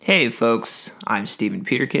Hey folks, I'm Stephen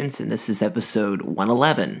Peterkins, and this is episode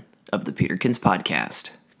 111 of the Peterkins Podcast.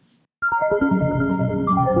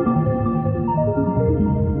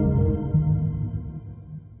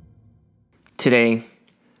 Today,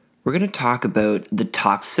 we're going to talk about the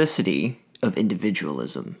toxicity of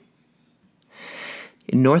individualism.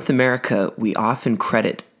 In North America, we often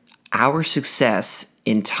credit our success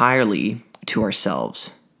entirely to ourselves.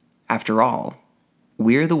 After all,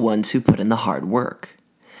 we're the ones who put in the hard work.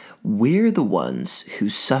 We're the ones who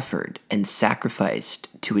suffered and sacrificed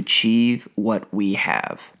to achieve what we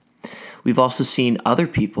have. We've also seen other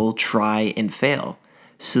people try and fail,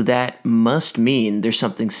 so that must mean there's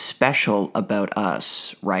something special about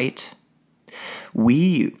us, right?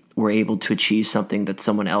 We were able to achieve something that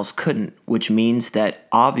someone else couldn't, which means that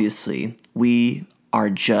obviously we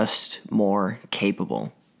are just more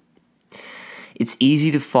capable. It's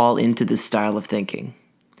easy to fall into this style of thinking.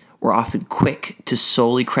 We're often quick to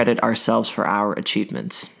solely credit ourselves for our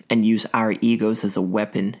achievements and use our egos as a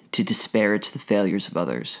weapon to disparage the failures of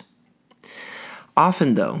others.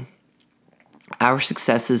 Often, though, our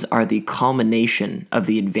successes are the culmination of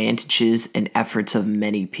the advantages and efforts of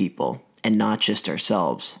many people, and not just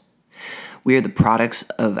ourselves. We are the products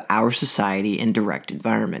of our society and direct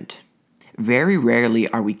environment. Very rarely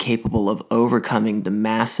are we capable of overcoming the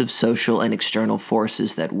massive social and external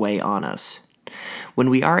forces that weigh on us. When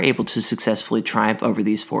we are able to successfully triumph over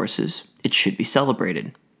these forces, it should be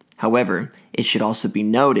celebrated. However, it should also be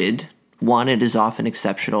noted, 1, it is often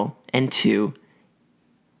exceptional, and 2,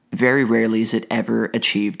 very rarely is it ever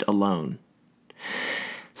achieved alone.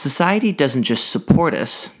 Society doesn't just support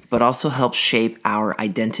us, but also helps shape our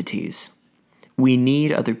identities. We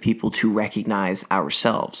need other people to recognize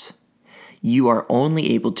ourselves. You are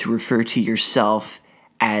only able to refer to yourself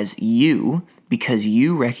as you because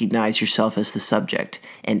you recognize yourself as the subject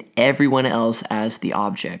and everyone else as the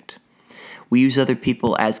object. We use other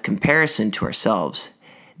people as comparison to ourselves.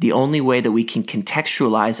 The only way that we can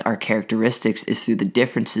contextualize our characteristics is through the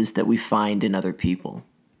differences that we find in other people.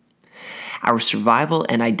 Our survival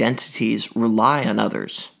and identities rely on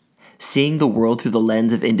others. Seeing the world through the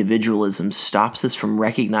lens of individualism stops us from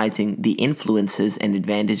recognizing the influences and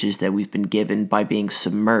advantages that we've been given by being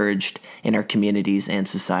submerged in our communities and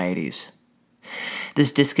societies.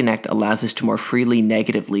 This disconnect allows us to more freely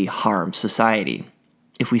negatively harm society.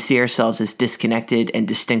 If we see ourselves as disconnected and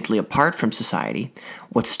distinctly apart from society,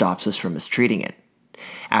 what stops us from mistreating it?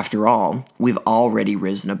 After all, we've already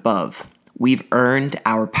risen above. We've earned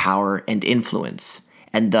our power and influence,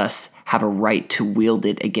 and thus have a right to wield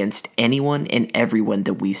it against anyone and everyone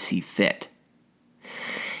that we see fit.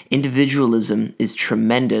 Individualism is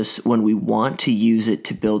tremendous when we want to use it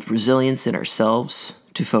to build resilience in ourselves,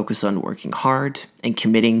 to focus on working hard and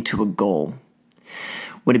committing to a goal.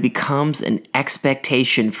 When it becomes an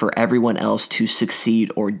expectation for everyone else to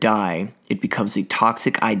succeed or die, it becomes a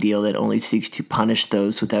toxic ideal that only seeks to punish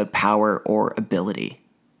those without power or ability.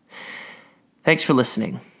 Thanks for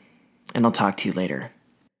listening, and I'll talk to you later.